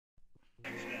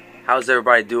How's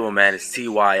everybody doing, man? It's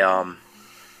TY.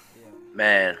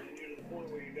 Man,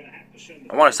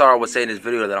 I want to start with saying in this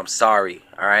video that I'm sorry,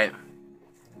 alright?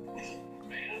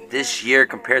 This year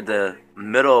compared to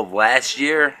middle of last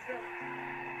year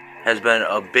has been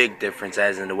a big difference,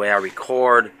 as in the way I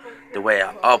record, the way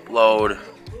I upload.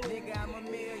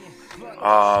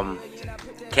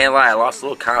 Can't lie, I lost a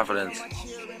little confidence.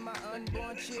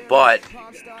 But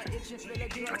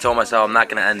I told myself I'm not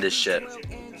going to end this shit.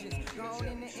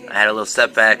 I had a little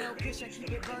setback.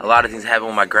 A lot of things happened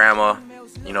with my grandma.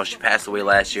 You know, she passed away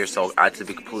last year, so to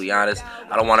be completely honest,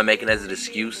 I don't want to make it as an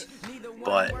excuse,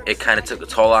 but it kind of took a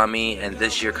toll on me, and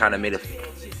this year kind of made it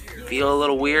feel a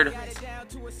little weird,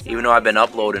 even though I've been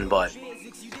uploading. But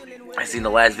I seen the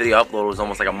last video upload was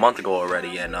almost like a month ago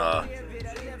already, and I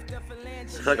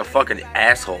feel like a fucking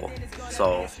asshole.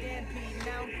 So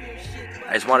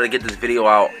I just wanted to get this video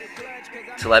out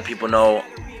to let people know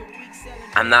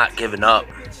I'm not giving up.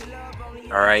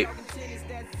 Alright?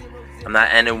 I'm not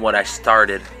ending what I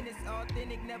started.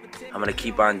 I'm going to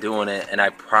keep on doing it, and I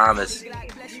promise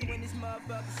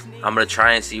I'm going to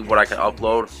try and see what I can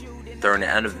upload during the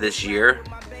end of this year.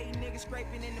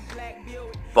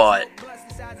 But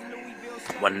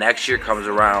when next year comes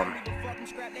around,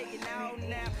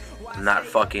 I'm not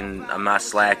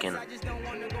slacking.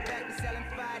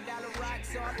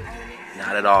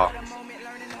 Not at all.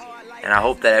 And I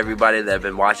hope that everybody that have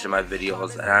been watching my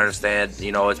videos, and I understand,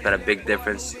 you know, it's been a big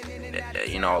difference.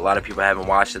 You know, a lot of people haven't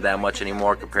watched it that much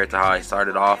anymore compared to how I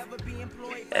started off.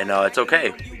 And it's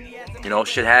okay. You know,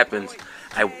 shit happens.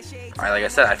 I like I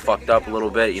said, I fucked up a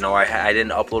little bit. You know, I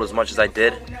didn't upload as much as I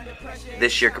did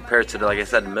this year compared to, like I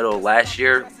said, the middle of last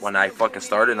year when I fucking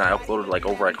started, and I uploaded like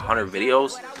over like 100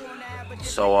 videos.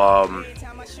 So,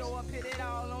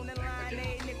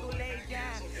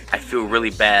 I feel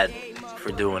really bad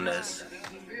for doing this,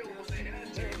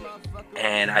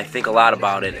 and I think a lot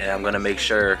about it, and I'm gonna make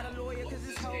sure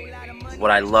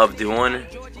what I love doing,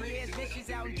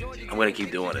 I'm gonna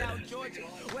keep doing it,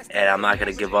 and I'm not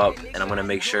gonna give up, and I'm gonna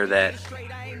make sure that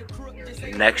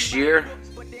next year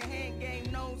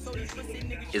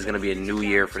is gonna be a new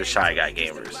year for the Shy Guy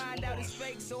Gamers.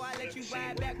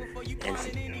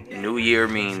 And new year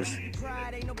means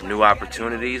new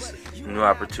opportunities. New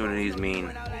opportunities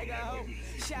mean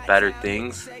better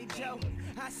things.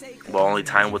 Well, only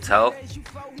time will tell,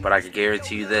 but I can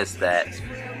guarantee you this, that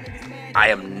I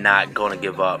am not going to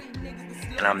give up,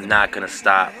 and I'm not going to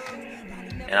stop,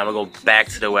 and I'm going to go back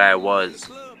to the way I was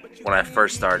when I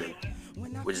first started,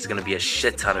 which is going to be a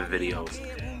shit ton of videos,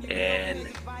 and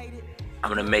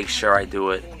I'm going to make sure I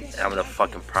do it, and I'm going to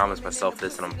fucking promise myself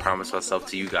this, and I'm going to promise myself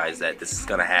to you guys that this is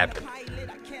going to happen.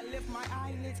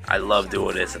 I love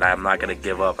doing this, and I'm not going to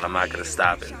give up, and I'm not going to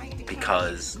stop it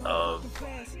because of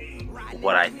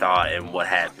what I thought and what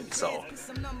happened. So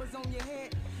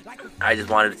I just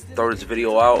wanted to throw this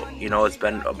video out. You know, it's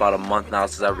been about a month now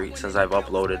since I've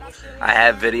uploaded. I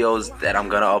have videos that I'm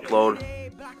going to upload.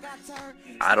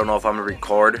 I don't know if I'm going to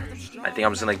record. I think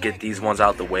I'm just going to get these ones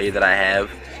out the way that I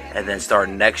have, and then start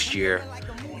next year,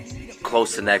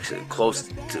 close to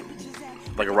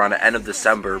like around the end of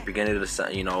December, beginning of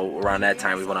December, you know, around that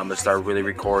time is when I'm going to start really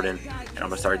recording, and I'm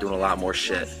going to start doing a lot more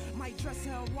shit.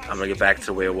 I'm going to get back to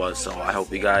the way it was. So I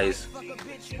hope you guys,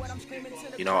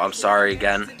 you know, I'm sorry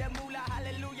again,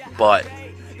 but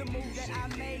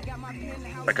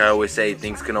like I always say,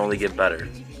 things can only get better.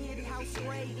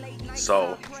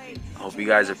 So I hope you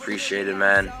guys appreciate it,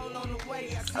 man.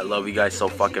 I love you guys so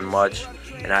fucking much,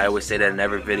 and I always say that in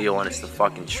every video, and it's the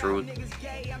fucking truth.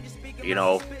 You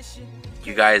know,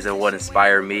 you guys are what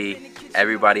inspire me.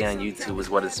 Everybody on YouTube is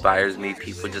what inspires me.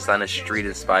 People just on the street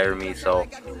inspire me. So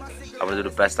I'm gonna do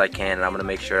the best I can, and I'm gonna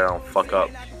make sure I don't fuck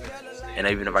up. And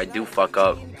even if I do fuck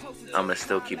up, I'm gonna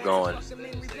still keep going.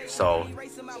 So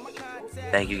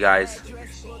thank you guys.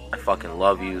 I fucking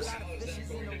love yous.